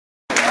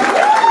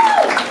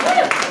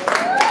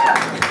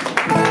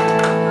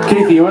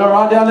Keithy, you all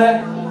right down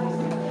there?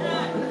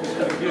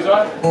 You all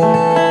right?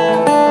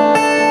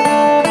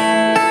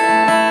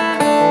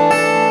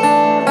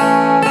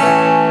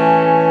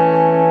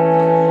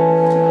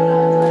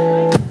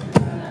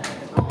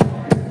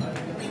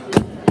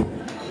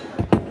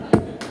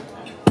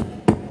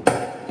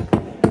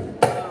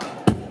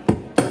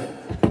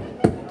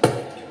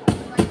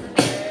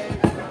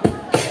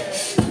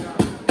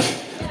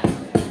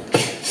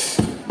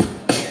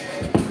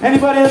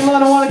 Anybody in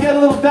London want to get a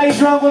little day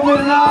drunk with me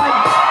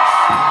tonight?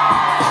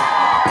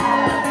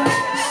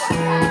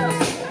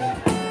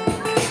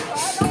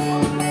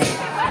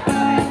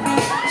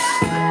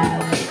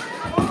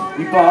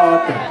 We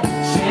bought the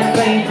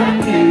champagne from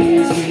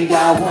Leeds. We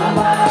got one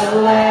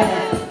bottle left.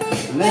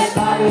 Let's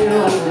pop it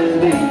over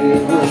there,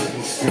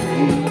 looking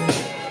straight.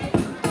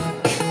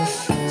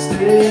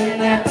 Still in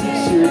that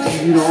t-shirt,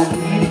 you don't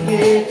need to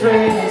get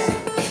dressed,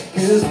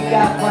 'cause we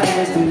got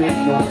plans to make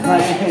your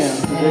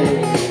plans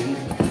today.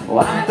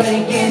 Well, I'm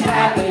thinking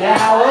happy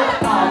hour,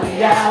 on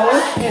the hour,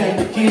 in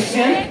the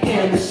kitchen,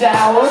 in the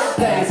shower,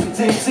 dancing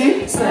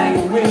tipsy,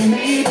 singing with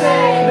me,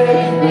 baby.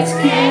 Let's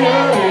get a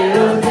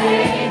little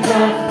day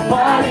drunk,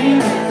 party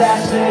with our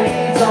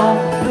shades on,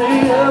 play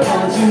a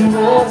bunch of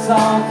old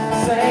songs,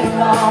 sing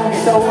along,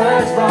 get the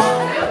words wrong.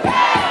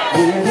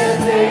 When it's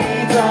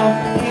day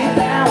drunk, get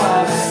down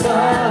while the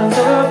sun's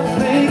up,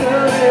 make a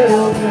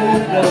little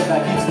good love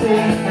like it's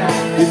day now,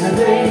 in the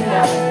day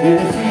now, and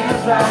it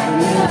feels right for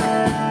you.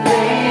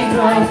 Day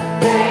drunk,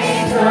 yeah,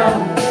 day drunk,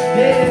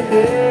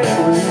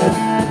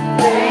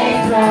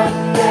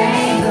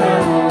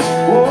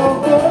 whoa,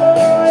 yeah.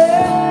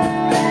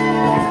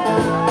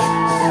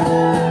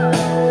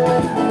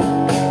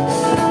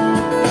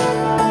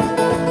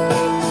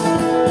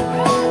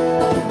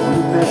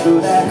 Remember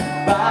that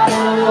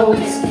bottle of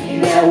whiskey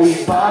that we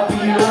bought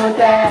for your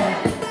dad?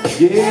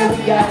 Yeah, we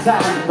got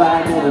time to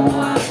buy another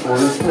one for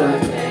his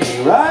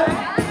birthday, right?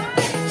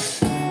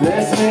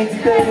 Let's make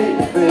today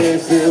the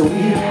best that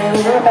we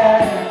ever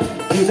had,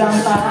 'cause I'm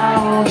high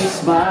on your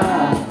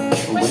smile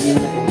when you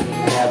make me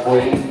that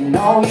way.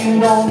 No, you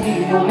don't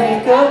need no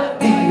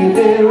makeup, even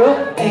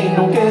there ain't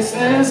no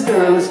guessing.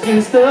 Girl, it's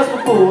just us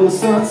before the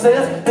sun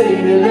sets.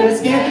 Baby, let's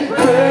get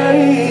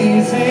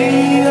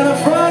crazy on a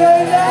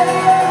Friday night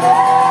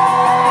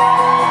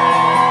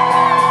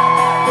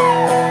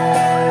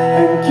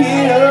and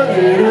get a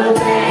little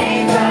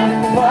daytime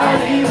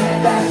party with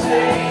that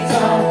shades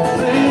on.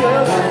 Play a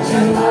bunch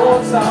of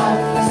old songs,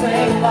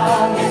 sing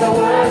along, get the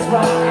words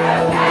wrong.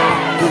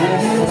 When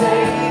you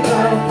day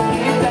drunk,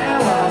 get down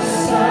while the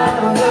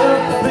sun's up,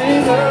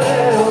 bring a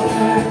little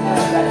drink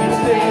like it's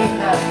day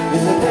now,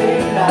 in the day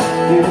now,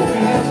 it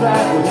feels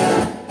right with you.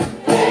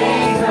 Day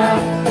drunk,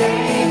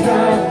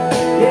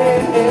 yeah,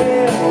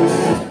 yeah, oh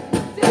yeah.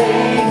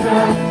 Day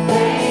drunk,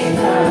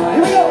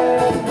 here we go.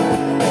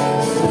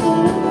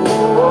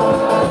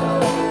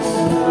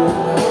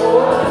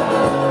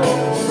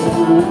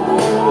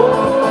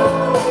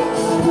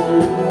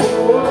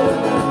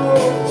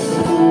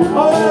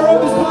 Oh, that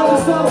rope is part of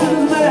the song, so it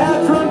doesn't matter how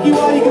drunk you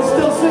are, you can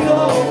still sing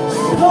along.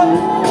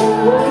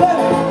 Look, let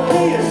it,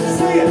 hear it,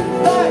 see it,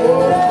 like,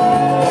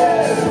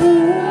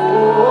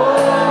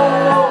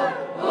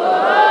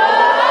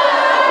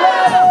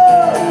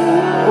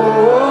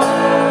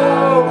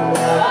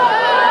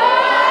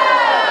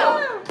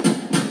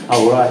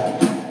 all right.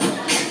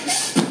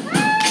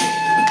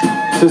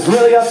 So it's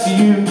really up to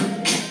you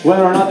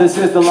whether or not this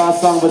is the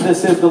last song, but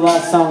this is the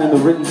last song in the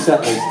written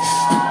set list.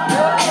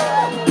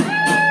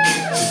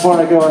 Before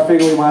I go, I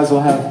figure we might as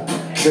well have a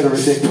bit of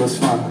ridiculous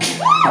fun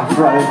on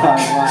Friday night.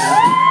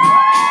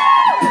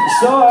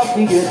 So up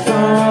we get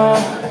drunk,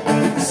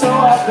 so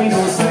up we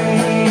don't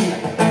sleep,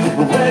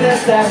 but when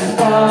it's having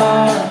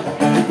fun,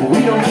 we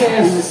don't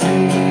care who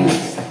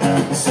sees.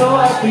 So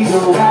up we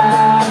go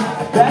out,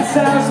 that's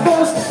how it's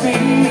supposed to be,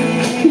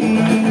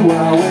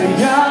 while we're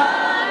young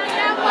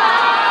and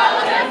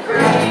wild and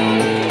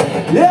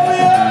free. Yeah, we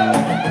are.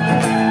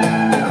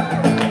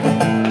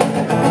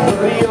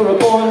 You're a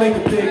boy, make a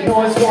big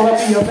noise, gonna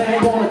be a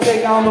man, gonna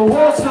take on the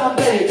world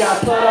someday.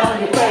 Got blood on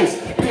your face,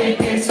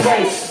 big in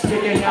space,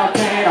 kicking out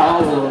pain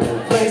all over the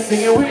place,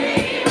 singing we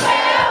will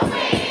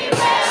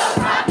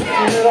rock you. A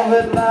little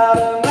bit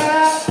louder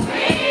now. We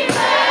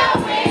will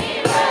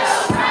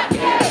rock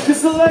you.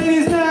 Just the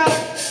ladies now.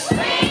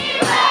 We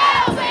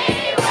will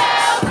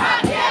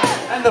rock you.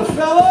 And the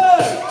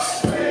fellas.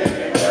 We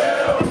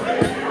will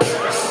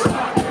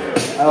rock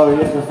you. Oh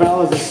yeah, the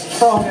fellas are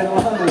strong in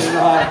London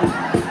tonight.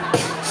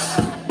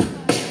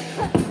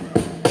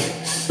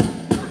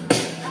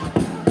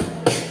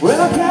 Well,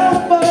 I got a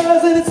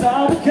buzz and it's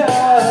all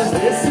because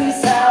this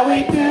is how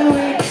we do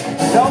it.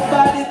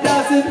 Nobody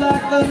does it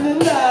like London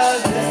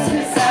does. This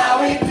is how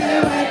we do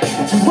it.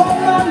 To all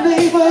my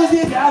neighbors,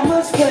 you got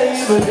much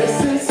flavor. This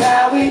is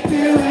how we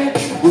do it.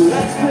 Well,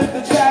 let's flip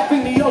the track,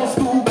 bring the old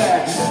school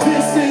back.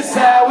 This is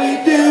how we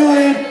do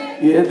it.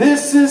 Yeah,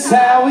 this is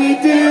how we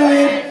do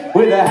it.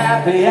 With a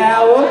happy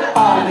hour,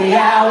 on the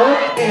hour,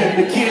 in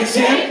the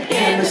kitchen,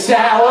 in the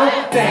shower,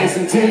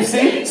 dancing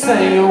tipsy,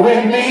 singing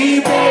with me,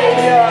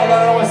 baby.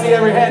 I want to see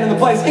every hand in the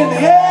place. In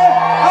the air,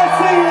 I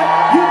see it.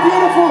 You're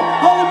beautiful.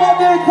 All of my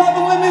Derek Papa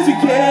lemons. We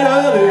get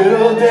a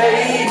little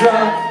day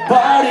drunk,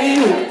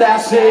 party without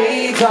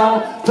shades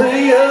on,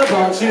 play a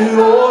bunch of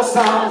old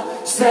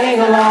songs, sing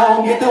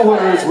along, get the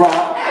words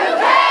wrong.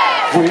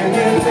 When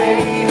you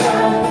lay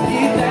down,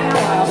 get down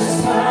while the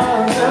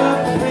sun's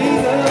up,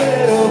 bring a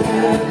little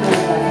good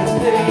night. It's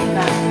day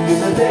night,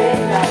 it's a day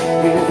night,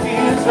 it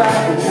feels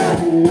right.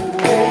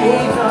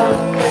 Lay down.